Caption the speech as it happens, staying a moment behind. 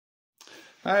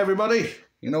Hi everybody,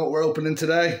 you know what we're opening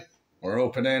today? We're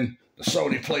opening the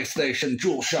Sony PlayStation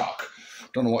DualShock.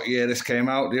 Don't know what year this came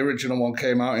out. The original one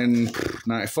came out in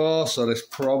 94, so this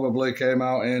probably came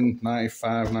out in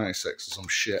 95, 96 or some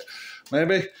shit.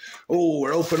 Maybe? Oh,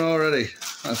 we're open already.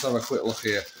 Let's have a quick look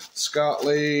here. SCART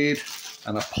lead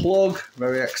and a plug,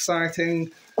 very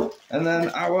exciting. And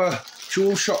then our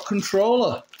DualShock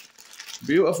controller.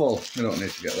 Beautiful. We don't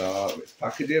need to get that out of its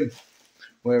packaging.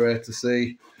 We're here to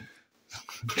see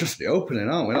just the opening,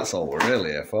 aren't we? That's all we're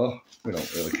really here for. We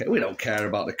don't really care. We don't care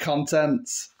about the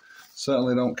contents.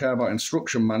 Certainly don't care about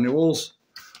instruction manuals.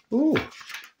 Ooh.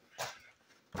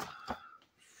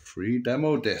 Free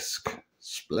demo disc.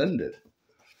 Splendid.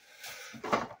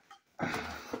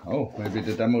 Oh, maybe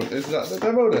the demo... Is that the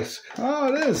demo disc?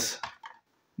 Oh, it is.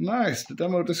 Nice. The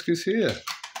demo disc is here.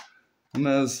 And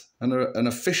there's an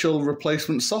official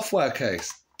replacement software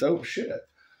case. Dope shit.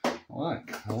 I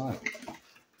like.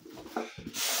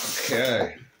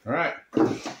 Okay, all right.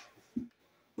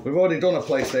 We've already done a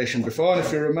PlayStation before, and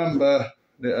if you remember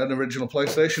an original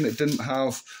PlayStation, it didn't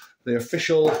have the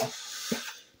official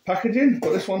packaging,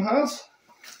 but this one has.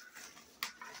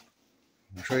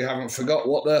 I'm sure you haven't forgot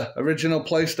what the original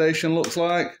PlayStation looks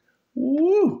like.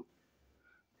 Woo!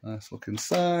 Nice look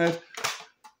inside.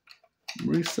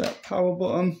 Reset power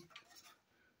button.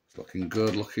 It's looking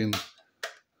good, looking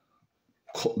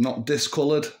not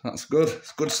discoloured. That's good.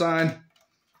 It's a good sign.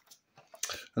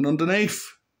 And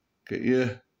underneath, get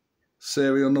your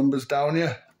serial numbers down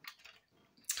here.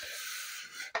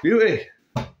 Beauty.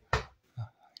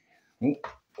 Oh,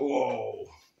 whoa.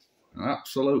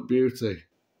 Absolute beauty.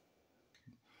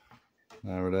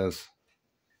 There it is.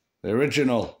 The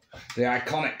original, the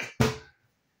iconic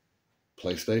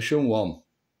PlayStation 1.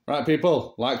 Right,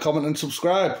 people, like, comment and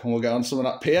subscribe, and we'll get on some of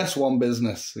that PS1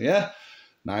 business. Yeah?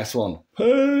 Nice one.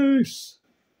 Peace.